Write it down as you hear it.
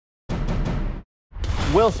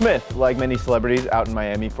Will Smith, like many celebrities out in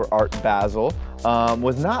Miami for Art Basel,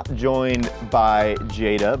 was not joined by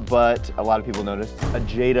Jada, but a lot of people noticed a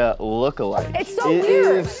Jada lookalike. It's so weird.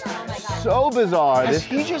 It is so bizarre. Has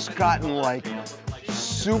he just gotten like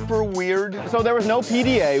super weird? So there was no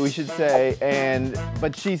PDA, we should say,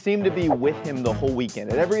 but she seemed to be with him the whole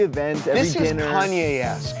weekend. At every event, every dinner. This is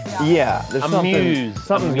Kanye-esque. Yeah, there's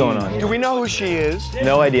something's going on here. Do we know who she is?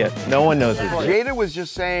 No idea. No one knows who she is. Jada was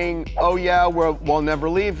just saying, oh yeah, we'll never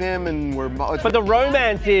leave him, and we're... But the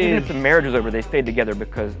romance is... Even if the marriage was over, they stayed together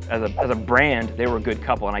because as a brand, they were a good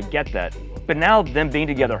couple, and I get that. But now them being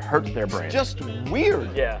together hurts their brand. Just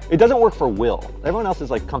weird. Yeah. It doesn't work for Will. Everyone else is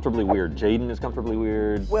like comfortably weird. Jaden is comfortably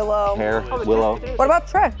weird. Willow. Hair, Willow. What about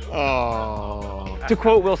Trey? Oh. To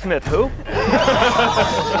quote Will Smith, who?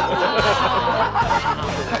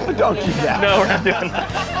 Don't do that. No, we're not doing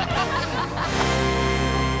that.